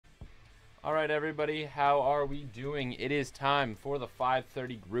All right, everybody, how are we doing? It is time for the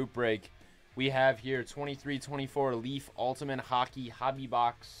 5:30 group break. We have here 23-24 Leaf Ultimate Hockey Hobby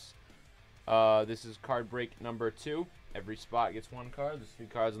Box. This is card break number 2. Every spot gets one card. There's 3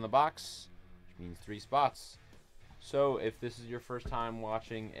 cards in the box, which means 3 spots. So if this is your first time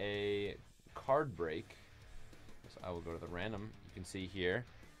watching a card break, I will go to the random. You can see here,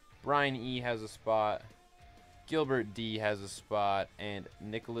 Brian E has a spot. Gilbert D has a spot, and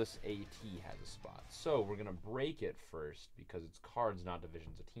Nicholas AT has a spot. So we're going to break it first because it's cards, not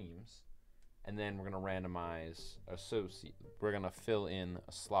divisions of teams. And then we're going to randomize associate. We're going to fill in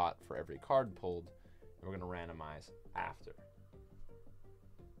a slot for every card pulled, and we're going to randomize after.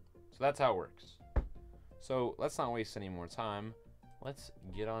 So that's how it works. So let's not waste any more time. Let's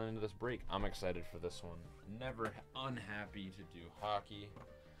get on into this break. I'm excited for this one. Never unhappy to do hockey.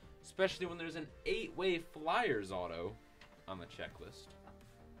 Especially when there's an 8-way Flyers auto on the checklist.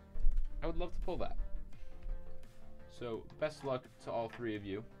 I would love to pull that. So, best luck to all 3 of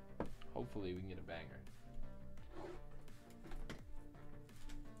you. Hopefully we can get a banger.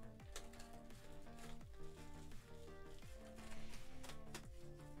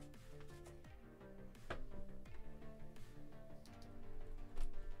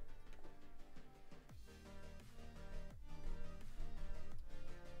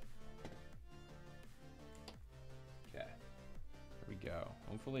 Go.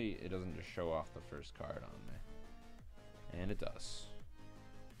 Hopefully it doesn't just show off the first card on me. And it does.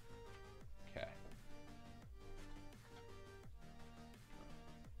 Okay.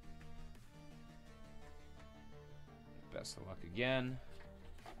 Best of luck again.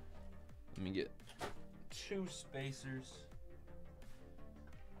 Let me get 2 spacers.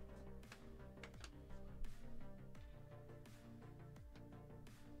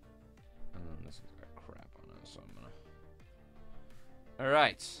 And then this has got crap on it, so I'm gonna... All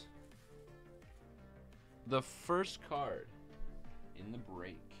right. The first card in the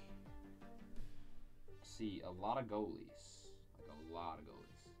break. See, a lot of goalies. Like a lot of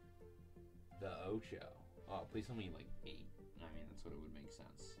goalies. The Ocho. Oh, please tell me like 8. I mean, that's what it would make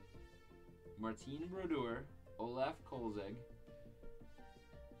sense. Martin Brodeur, Olaf Kolzig,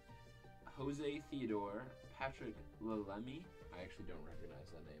 Jose Theodore, Patrick Lalemi. I actually don't recognize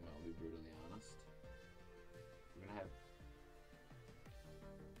that name, I'll be brutally honest. We're going to have...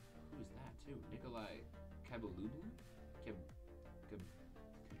 Who's that too? Nikolai Kabalubin?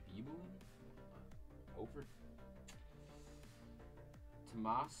 Kabibulin? Over.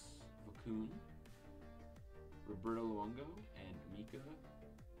 Tomas Vakun, Roberto Luongo, and Mika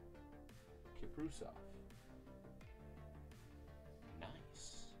Kiprusov.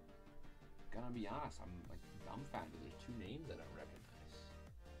 Nice. Gonna be honest, I'm like dumbfounded. There's 2 names I don't recognize.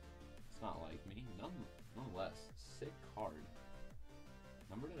 It's not like me. Nonetheless, sick card.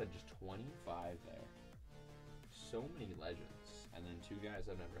 Numbered at just 25 there. So many legends. And then 2 guys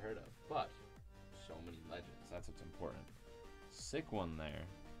I've never heard of. But so many legends. That's what's important. Sick one there.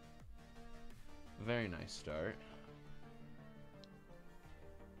 Very nice start.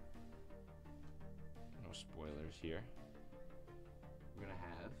 No spoilers here. We're going to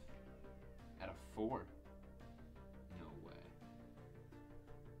have at a 4. No way.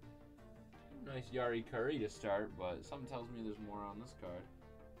 Nice Yari Curry to start, but something tells me there's more on this card.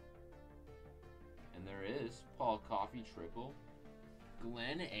 And there is Paul Coffey triple.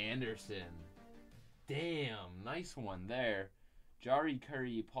 Glenn Anderson. Damn, nice one there. Jari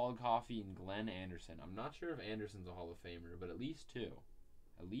Curry, Paul Coffey, and Glenn Anderson. I'm not sure if Anderson's a Hall of Famer, but at least 2.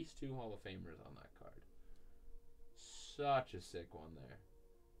 At least 2 Hall of Famers on that card. Such a sick one there.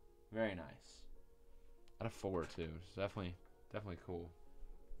 Very nice. At a 4 too. It's definitely cool.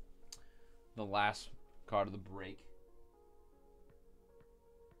 The last card of the break.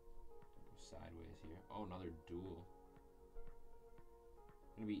 Sideways here. Oh, another duel.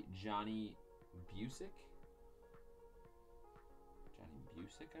 Gonna be Johnny Busick. Johnny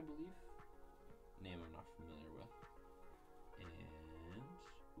Busick, I believe. Name I'm not familiar with.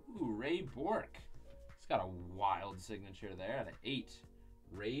 And ooh, Ray Bork. It's got a wild signature there at an 8.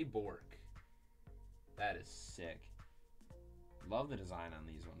 Ray Bork. That is sick. Love the design on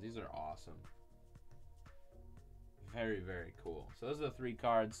these ones. These are awesome. Very, very cool. So those are the 3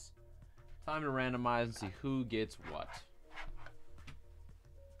 cards. Time to randomize and see who gets what.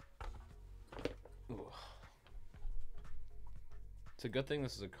 Ooh. It's a good thing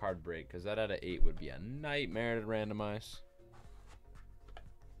this is a card break, because that at an 8 would be a nightmare to randomize.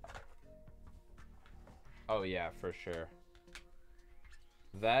 Oh yeah, for sure.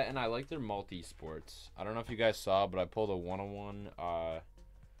 That, and I like their multi-sports. I don't know if you guys saw, but I pulled a 101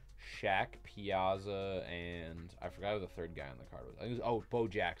 Shaq, Piazza, and I forgot who the third guy on the card was. I think it was, oh, Bo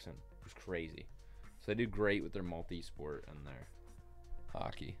Jackson. was crazy. So they do great with their multi-sport and their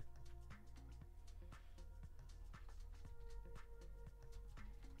hockey.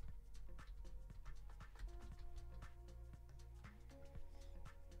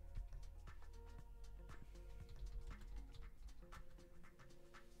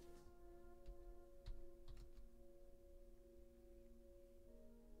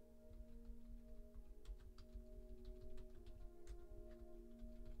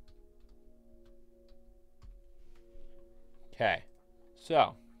 Okay,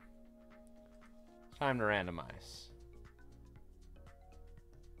 so time to randomize.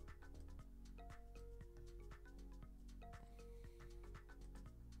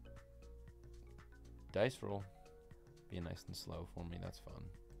 Dice roll. Be nice and slow for me. That's fun.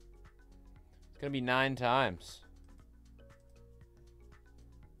 It's going to be 9 times.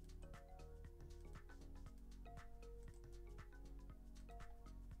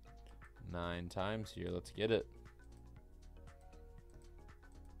 Nine times here. Let's get it.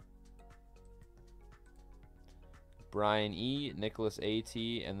 Brian E, Nicholas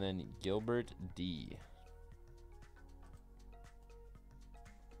A.T, and then Gilbert D.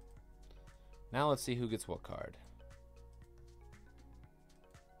 Now let's see who gets what card.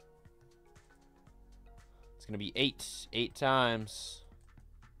 It's going to be 8. 8 times.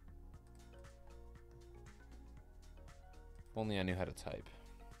 If only I knew how to type.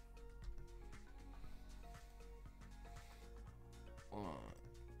 1,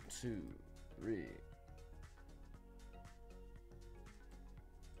 2, 3.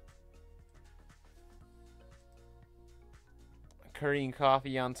 Curry and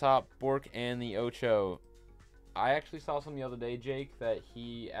coffee on top, Bork and the Ocho. I actually saw some the other day, Jake, that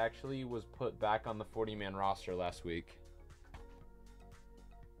he actually was put back on the 40-man roster last week.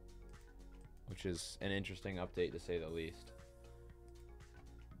 Which is an interesting update, to say the least.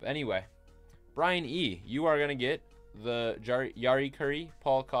 But anyway, Brian E., you are going to get the Yari Curry,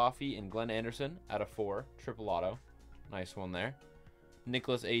 Paul Coffey, and Glenn Anderson out of 4. Triple auto. Nice one there.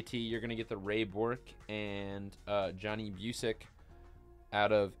 Nicholas A.T., you're going to get the Ray Bork and Johnny Busick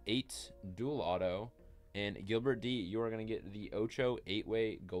out of 8 dual auto. And Gilbert D., you are going to get the Ocho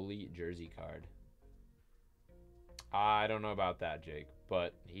 8-way goalie jersey card. I don't know about that, Jake,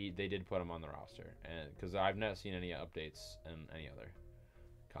 but they did put him on the roster, and because I've not seen any updates in any other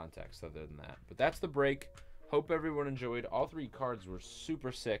context other than that. But that's the break. Hope everyone enjoyed. All 3 cards were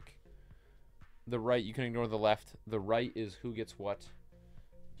super sick. The right, you can ignore the left. The right is who gets what.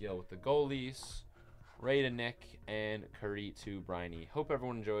 Gil with the goalies, Ray to Nick, and Curry to Brian E. Hope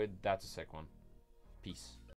everyone enjoyed. That's a sick one. Peace.